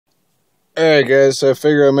Alright guys, so I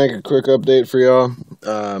figure I'll make a quick update for y'all.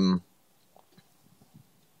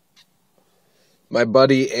 My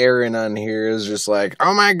buddy Aaron on here is just like,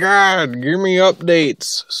 oh my god, give me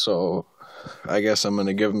updates. So I guess I'm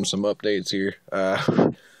gonna give him some updates here. I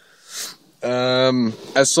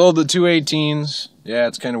sold the 218s. Yeah,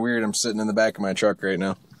 it's kind of weird. I'm sitting in the back of my truck right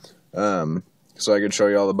now. So I could show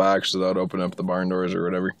you all the box without opening up the barn doors or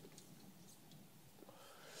whatever.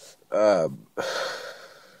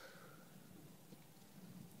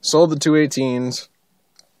 Sold the 218s.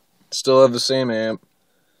 Still have the same amp.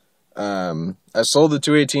 I sold the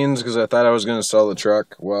 218s because I thought I was going to sell the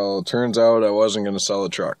truck. Well, it turns out I wasn't going to sell the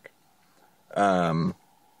truck.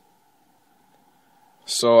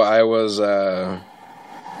 So I was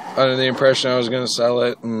under the impression I was going to sell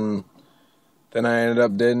it, and then I ended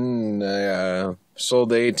up didn't. I sold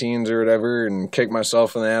the 18s or whatever and kicked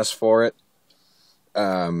myself in the ass for it.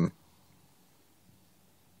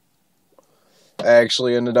 I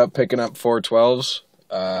actually ended up picking up 412s.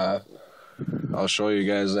 I'll show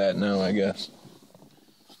you guys that now, I guess.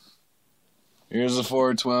 Here's the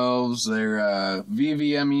 412s. They're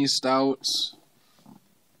VVME stouts.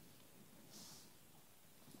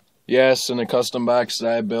 Yes, in a custom box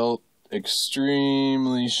that I built.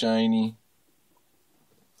 Extremely shiny.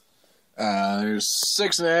 There's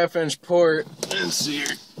 6.5-inch port. Let's see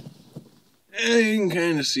here. You can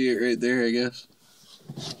kind of see it right there, I guess.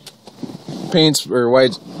 Paints or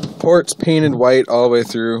white ports painted white all the way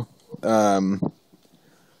through. I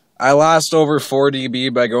lost over 4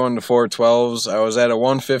 dB by going to 412s. I was at a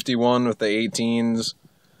 151 with the 18s.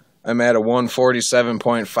 I'm at a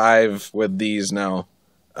 147.5 with these now.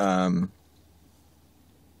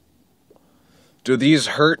 Do these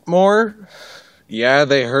hurt more? Yeah,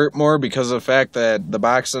 they hurt more because of the fact that the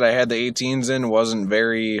box that I had the 18s in wasn't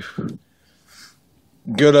very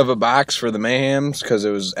good of a box for the Mayhems, because it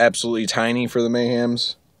was absolutely tiny for the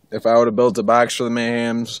Mayhems. If I would have built a box for the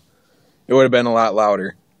Mayhems, it would have been a lot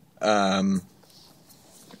louder. But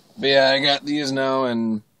yeah, I got these now,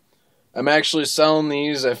 and I'm actually selling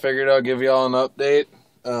these. I figured I'll give y'all an update.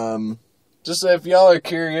 Just if y'all are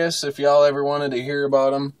curious, if y'all ever wanted to hear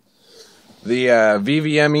about them. The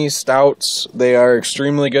VVME Stouts, they are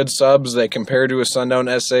extremely good subs. They compare to a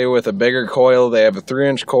Sundown SA with a bigger coil. They have a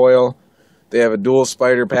 3-inch coil. They have a dual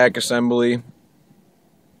spider pack assembly.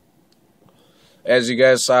 As you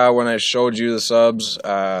guys saw when I showed you the subs,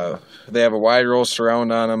 they have a wide roll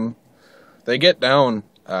surround on them. They get down,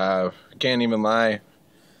 can't even lie.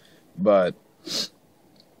 But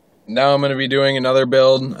now I'm going to be doing another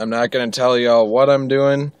build. I'm not going to tell y'all what I'm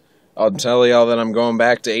doing. I'll tell y'all that I'm going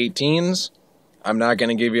back to 18s. I'm not going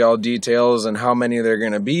to give y'all details on how many they're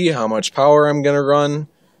going to be, how much power I'm going to run,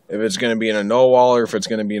 if it's going to be in a no wall or if it's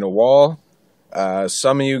going to be in a wall.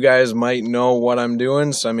 Some of you guys might know what I'm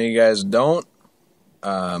doing. Some of you guys don't.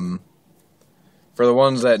 For the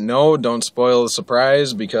ones that know, don't spoil the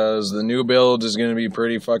surprise, because the new build is going to be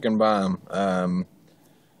pretty fucking bomb.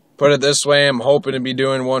 Put it this way, I'm hoping to be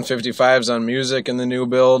doing 155s on music in the new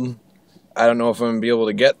build. I don't know if I'm going to be able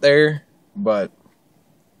to get there, but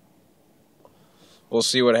we'll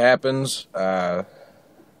see what happens.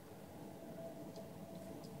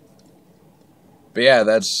 But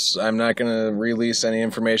yeah, I'm not going to release any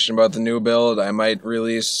information about the new build. I might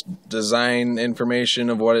release design information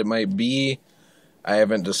of what it might be. I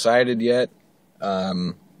haven't decided yet.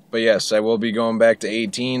 But yes, I will be going back to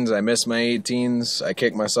 18s. I miss my 18s. I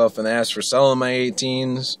kicked myself in the ass for selling my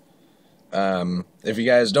 18s. If you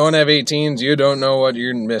guys don't have 18s, you don't know what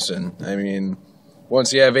you're missing. I mean,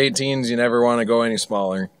 once you have 18s, you never want to go any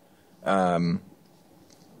smaller. I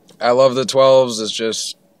love the 12s. It's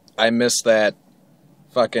just, I miss that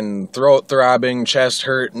fucking throat throbbing, chest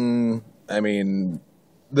hurting. I mean,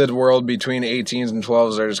 the world between 18s and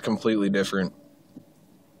 12s are just completely different.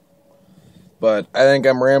 But I think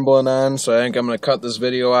I'm rambling on, so I think I'm going to cut this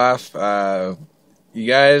video off. You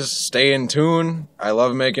guys, stay in tune. I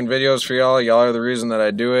love making videos for y'all. Y'all are the reason that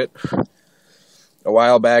I do it. A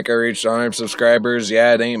while back, I reached 100 subscribers.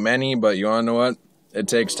 Yeah, it ain't many, but you want to know what? It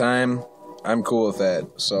takes time. I'm cool with that.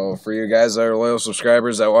 So for you guys that are loyal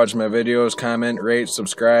subscribers that watch my videos, comment, rate,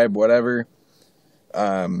 subscribe, whatever,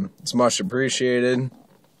 it's much appreciated.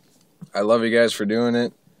 I love you guys for doing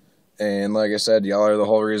it. And like I said, y'all are the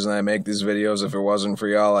whole reason I make these videos. If it wasn't for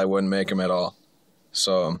y'all, I wouldn't make them at all.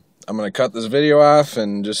 So I'm going to cut this video off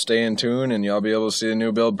and just stay in tune, and y'all be able to see the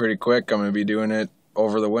new build pretty quick. I'm going to be doing it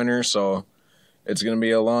over the winter, so it's going to be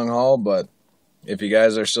a long haul. But if you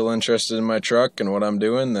guys are still interested in my truck and what I'm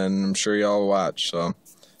doing, then I'm sure y'all will watch. So,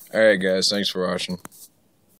 alright guys, thanks for watching.